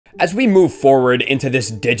As we move forward into this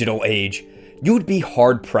digital age, you'd be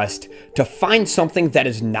hard-pressed to find something that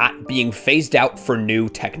is not being phased out for new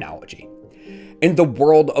technology. In the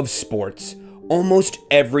world of sports, almost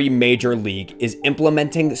every major league is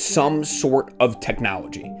implementing some sort of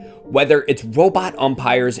technology, whether it's robot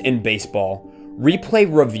umpires in baseball, replay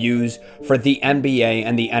reviews for the NBA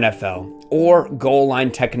and the NFL, or goal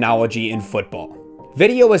line technology in football.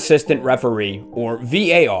 Video Assistant Referee, or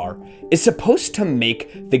VAR, is supposed to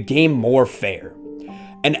make the game more fair.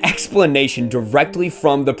 An explanation directly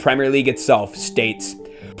from the Premier League itself states,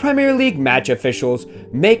 Premier League match officials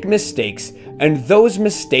make mistakes, and those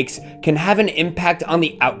mistakes can have an impact on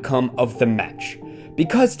the outcome of the match.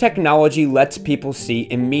 Because technology lets people see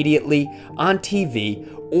immediately on TV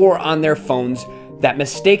or on their phones that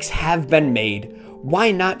mistakes have been made,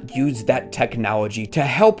 why not use that technology to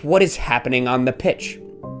help what is happening on the pitch?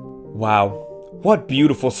 Wow, what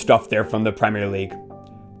beautiful stuff there from the Premier League.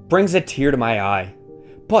 Brings a tear to my eye.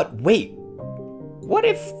 But wait, what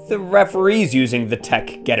if the referees using the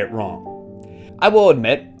tech get it wrong? I will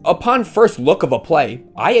admit, upon first look of a play,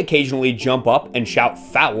 I occasionally jump up and shout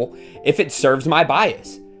foul if it serves my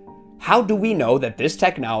bias. How do we know that this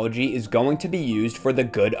technology is going to be used for the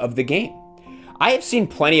good of the game? I have seen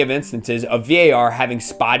plenty of instances of VAR having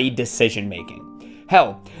spotty decision making.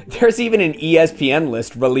 Hell, there's even an ESPN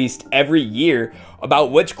list released every year about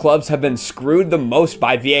which clubs have been screwed the most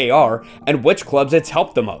by VAR and which clubs it's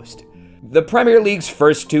helped the most. The Premier League's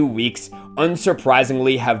first 2 weeks,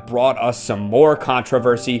 unsurprisingly, have brought us some more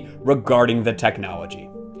controversy regarding the technology.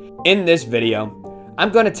 In this video, I'm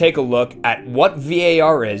going to take a look at what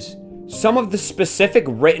VAR is, some of the specific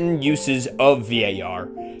written uses of VAR,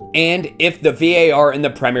 and if the VAR in the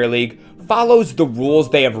Premier League follows the rules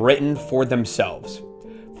they have written for themselves.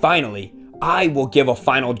 Finally, I will give a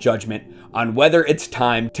final judgment on whether it's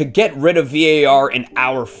time to get rid of VAR in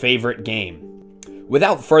our favorite game.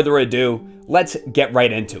 Without further ado, let's get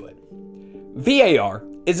right into it. VAR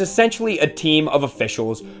is essentially a team of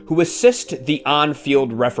officials who assist the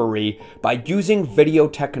on-field referee by using video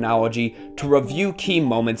technology to review key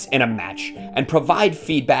moments in a match and provide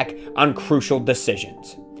feedback on crucial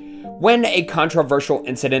decisions. When a controversial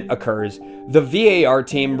incident occurs, the VAR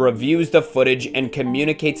team reviews the footage and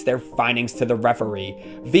communicates their findings to the referee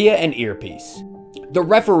via an earpiece. The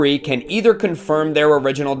referee can either confirm their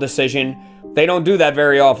original decision, they don't do that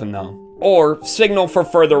very often though, or signal for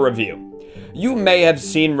further review. You may have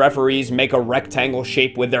seen referees make a rectangle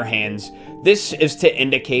shape with their hands. This is to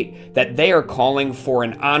indicate that they are calling for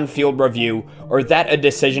an on-field review or that a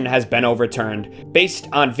decision has been overturned based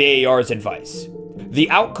on VAR's advice. The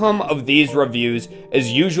outcome of these reviews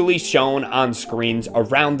is usually shown on screens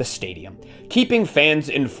around the stadium, keeping fans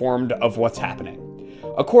informed of what's happening.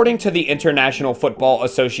 According to the International Football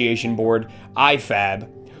Association Board, IFAB,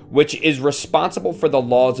 which is responsible for the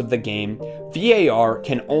laws of the game, VAR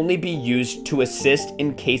can only be used to assist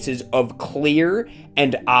in cases of clear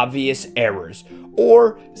and obvious errors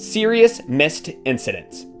or serious missed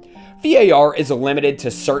incidents. VAR is limited to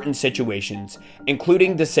certain situations,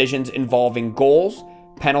 including decisions involving goals,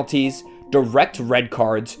 penalties, direct red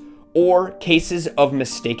cards, or cases of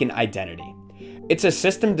mistaken identity. It's a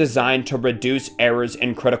system designed to reduce errors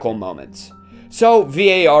in critical moments. So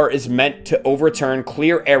VAR is meant to overturn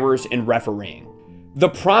clear errors in refereeing. The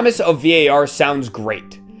promise of VAR sounds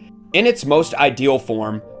great. In its most ideal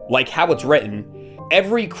form, like how it's written,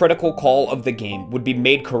 every critical call of the game would be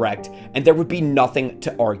made correct and there would be nothing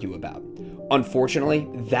to argue about. Unfortunately,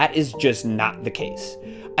 that is just not the case.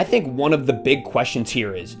 I think one of the big questions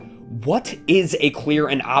here is, what is a clear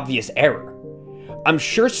and obvious error? I'm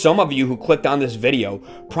sure some of you who clicked on this video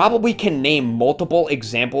probably can name multiple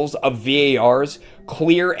examples of VAR's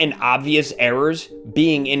clear and obvious errors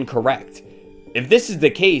being incorrect. If this is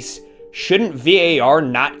the case, shouldn't VAR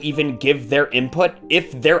not even give their input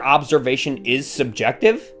if their observation is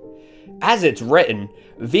subjective? As it's written,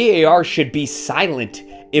 VAR should be silent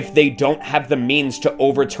if they don't have the means to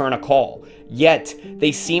overturn a call, yet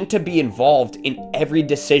they seem to be involved in every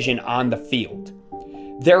decision on the field.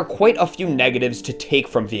 There are quite a few negatives to take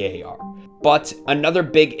from VAR, but another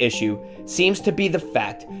big issue seems to be the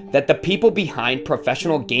fact that the people behind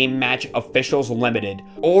Professional Game Match Officials Limited,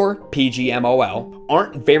 or PGMOL,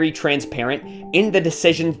 aren't very transparent in the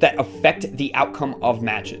decisions that affect the outcome of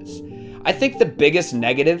matches. I think the biggest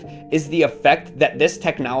negative is the effect that this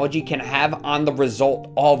technology can have on the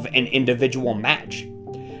result of an individual match.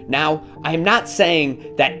 Now, I am not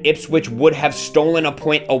saying that Ipswich would have stolen a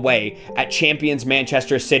point away at champions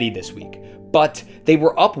Manchester City this week, but they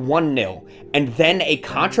were up 1-0, and then a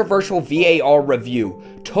controversial VAR review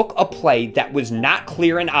took a play that was not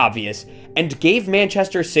clear and obvious and gave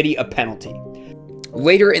Manchester City a penalty.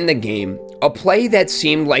 Later in the game, a play that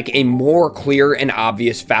seemed like a more clear and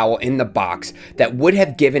obvious foul in the box that would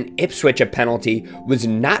have given Ipswich a penalty was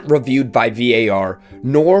not reviewed by VAR,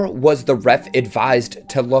 nor was the ref advised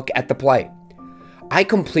to look at the play. I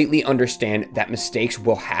completely understand that mistakes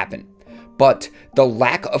will happen, but the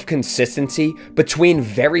lack of consistency between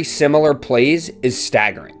very similar plays is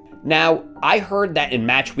staggering. Now, I heard that in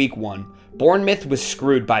match week 1, Bournemouth was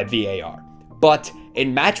screwed by VAR, but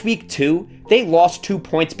in match week 2, they lost 2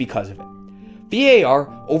 points because of it. VAR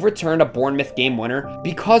overturned a Bournemouth game winner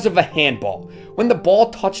because of a handball when the ball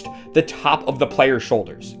touched the top of the player's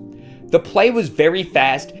shoulders. The play was very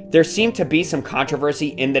fast. There seemed to be some controversy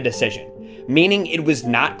in the decision, meaning it was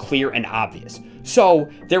not clear and obvious. So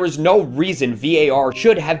there was no reason VAR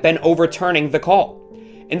should have been overturning the call.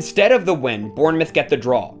 Instead of the win, Bournemouth get the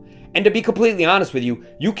draw. And to be completely honest with you,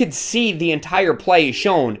 you could see the entire play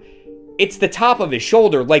shown. It's the top of his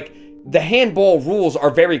shoulder. Like, the handball rules are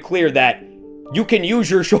very clear that you can use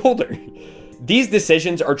your shoulder. These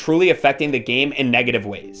decisions are truly affecting the game in negative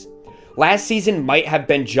ways. Last season might have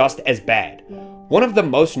been just as bad. One of the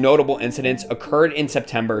most notable incidents occurred in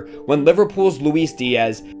September when Liverpool's Luis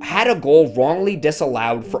Diaz had a goal wrongly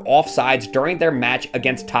disallowed for offsides during their match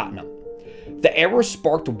against Tottenham. The error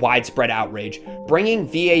sparked widespread outrage, bringing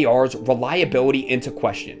VAR's reliability into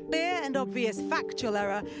question. Clear and obvious factual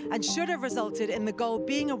error and should have resulted in the goal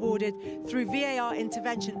being awarded through VAR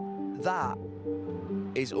intervention. That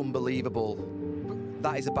is unbelievable.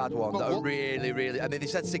 That is a bad one. That really, I mean, they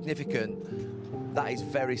said significant. That is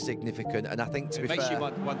very significant, and I think, to be fair, makes you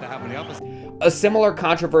wonder how many others. A similar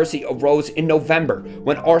controversy arose in November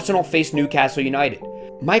when Arsenal faced Newcastle United.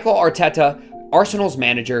 Michael Arteta, Arsenal's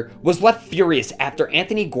manager, was left furious after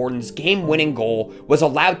Anthony Gordon's game-winning goal was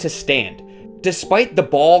allowed to stand, despite the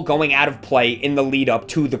ball going out of play in the lead-up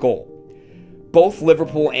to the goal. Both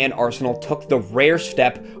Liverpool and Arsenal took the rare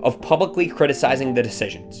step of publicly criticizing the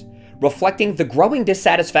decisions, reflecting the growing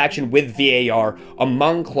dissatisfaction with VAR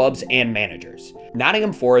among clubs and managers.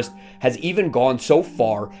 Nottingham Forest has even gone so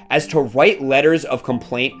far as to write letters of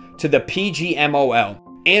complaint to the PGMOL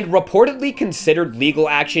and reportedly considered legal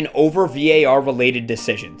action over VAR-related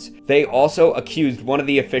decisions. They also accused one of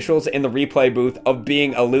the officials in the replay booth of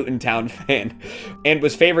being a Luton Town fan and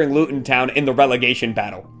was favoring Luton Town in the relegation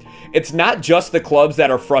battle. It's not just the clubs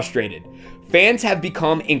that are frustrated. Fans have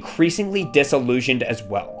become increasingly disillusioned as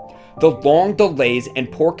well. The long delays and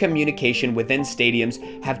poor communication within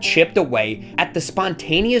stadiums have chipped away at the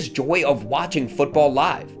spontaneous joy of watching football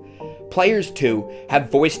live. Players, too, have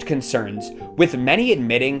voiced concerns, with many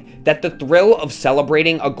admitting that the thrill of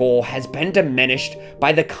celebrating a goal has been diminished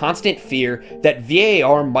by the constant fear that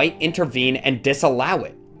VAR might intervene and disallow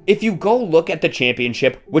it. If you go look at the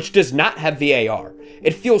Championship, which does not have VAR,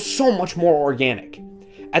 it feels so much more organic.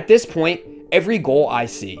 At this point, every goal I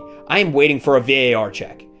see, I am waiting for a VAR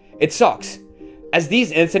check. It sucks. As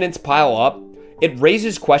these incidents pile up, it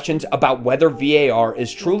raises questions about whether VAR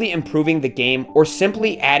is truly improving the game or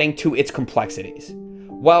simply adding to its complexities.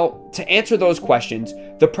 Well, to answer those questions,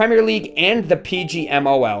 the Premier League and the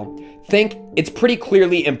PGMOL think it's pretty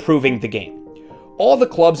clearly improving the game. All the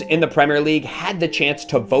clubs in the Premier League had the chance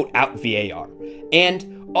to vote out VAR,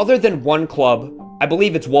 and other than one club, I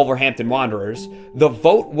believe it's Wolverhampton Wanderers, the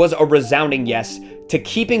vote was a resounding yes to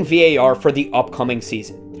keeping VAR for the upcoming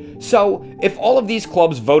season. So, if all of these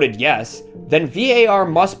clubs voted yes, then VAR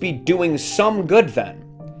must be doing some good then.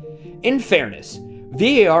 In fairness,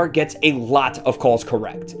 VAR gets a lot of calls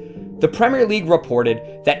correct. The Premier League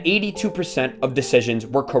reported that 82% of decisions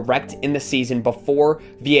were correct in the season before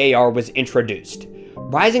VAR was introduced,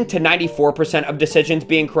 rising to 94% of decisions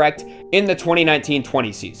being correct in the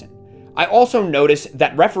 2019-20 season. I also noticed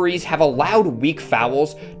that referees have allowed weak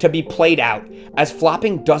fouls to be played out, as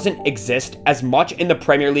flopping doesn't exist as much in the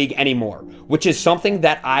Premier League anymore, which is something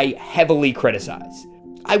that I heavily criticize.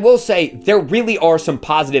 I will say there really are some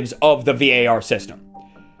positives of the VAR system.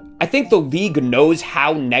 I think the league knows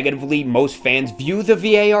how negatively most fans view the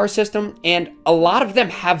VAR system, and a lot of them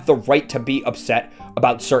have the right to be upset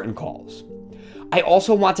about certain calls. I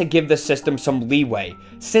also want to give the system some leeway,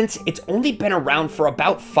 since it's only been around for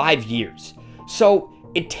about 5 years. So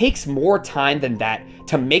it takes more time than that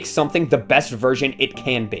to make something the best version it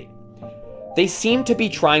can be. They seem to be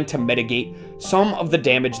trying to mitigate some of the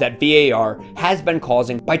damage that VAR has been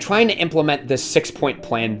causing by trying to implement the 6-point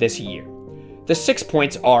plan this year. The 6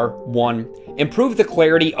 points are: 1. Improve the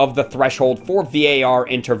clarity of the threshold for VAR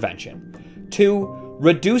intervention. 2.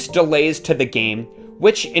 Reduce delays to the game,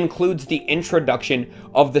 which includes the introduction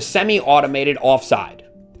of the semi-automated offside.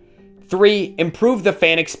 3. Improve the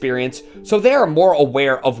fan experience so they are more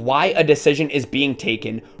aware of why a decision is being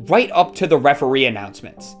taken right up to the referee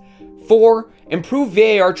announcements. 4. Improve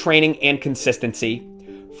VAR training and consistency.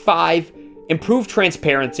 5. Improve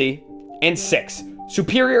transparency. And 6.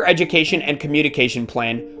 Superior education and communication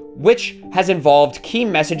plan, which has involved key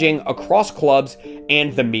messaging across clubs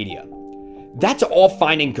and the media. That's all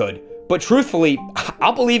fine and good, but truthfully,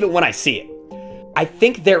 I'll believe it when I see it. I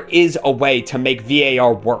think there is a way to make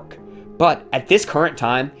VAR work, but at this current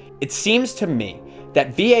time, it seems to me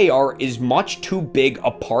that VAR is much too big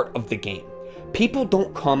a part of the game. People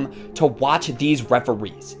don't come to watch these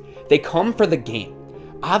referees. They come for the game.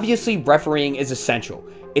 Obviously, refereeing is essential.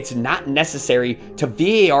 It's not necessary to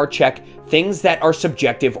VAR check things that are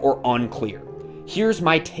subjective or unclear. Here's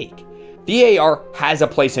my take. VAR has a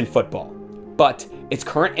place in football, but its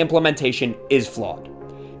current implementation is flawed.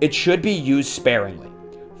 It should be used sparingly,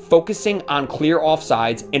 focusing on clear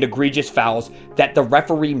offsides and egregious fouls that the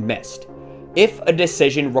referee missed. If a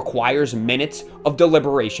decision requires minutes of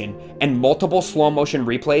deliberation and multiple slow-motion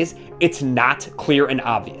replays, it's not clear and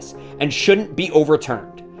obvious and shouldn't be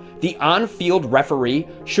overturned. The on-field referee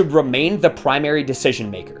should remain the primary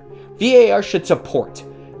decision maker. VAR should support,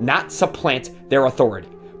 not supplant, their authority.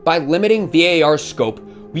 By limiting VAR's scope,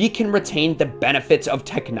 we can retain the benefits of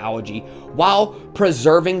technology while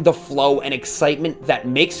preserving the flow and excitement that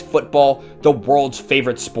makes football the world's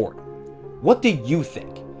favorite sport. What do you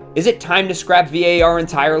think? Is it time to scrap VAR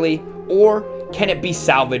entirely, or can it be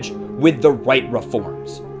salvaged with the right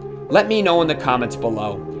reforms? Let me know in the comments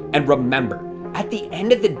below, and remember, at the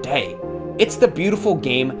end of the day, it's the beautiful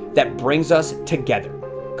game that brings us together,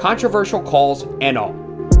 controversial calls and all.